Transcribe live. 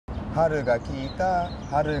Haru ga kita,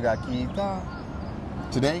 haru ga kita.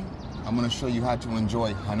 Today, I'm going to show you how to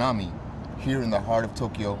enjoy hanami here in the heart of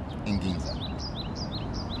Tokyo in Ginza.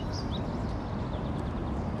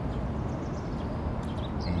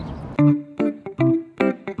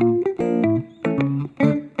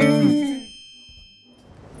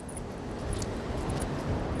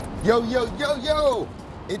 Yo, yo, yo, yo!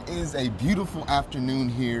 It is a beautiful afternoon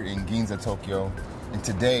here in Ginza, Tokyo, and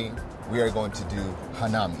today we are going to do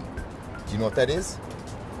hanami. Do you know what that is?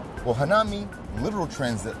 Well, hanami, literal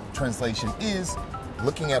translation is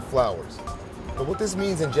looking at flowers. But what this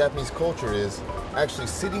means in Japanese culture is actually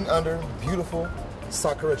sitting under beautiful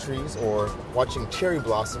sakura trees or watching cherry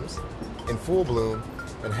blossoms in full bloom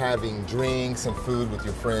and having drinks and food with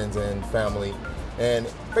your friends and family and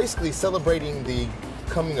basically celebrating the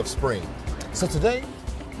coming of spring. So today,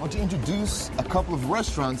 I want to introduce a couple of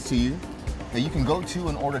restaurants to you that you can go to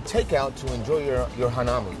and order takeout to enjoy your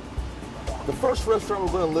hanami. The first restaurant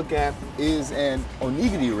we're going to look at is an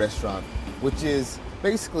onigiri restaurant, which is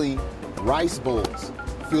basically rice bowls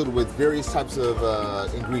filled with various types of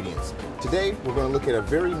ingredients. Today, we're going to look at a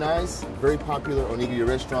very nice, very popular onigiri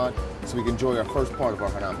restaurant so we can enjoy our first part of our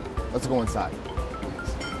hanami. Let's go inside.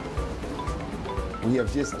 We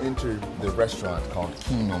have just entered the restaurant called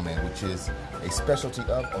Kinome, which is a specialty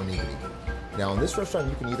of onigiri. Now in this restaurant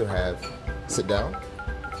you can either sit down,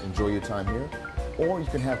 enjoy your time here, or you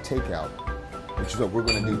can have takeout, which is what we're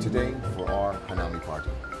going to do today for our hanami party.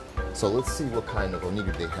 So let's see what kind of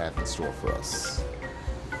onigiri they have in store for us.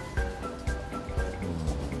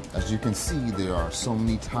 As you can see, there are so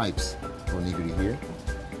many types of onigiri here.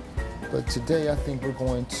 But today I think we're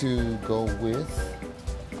going to go with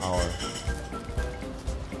our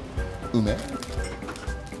ume,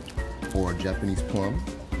 or Japanese plum,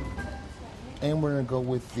 and we're going to go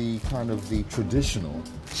with the kind of the traditional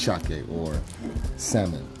shake or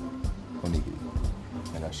salmon onigiri.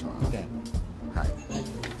 And that's right. Okay. Hi. Thank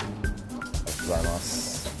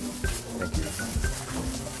you.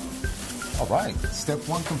 All right, step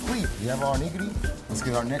one complete. We have our onigiri. Let's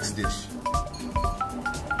get our next dish.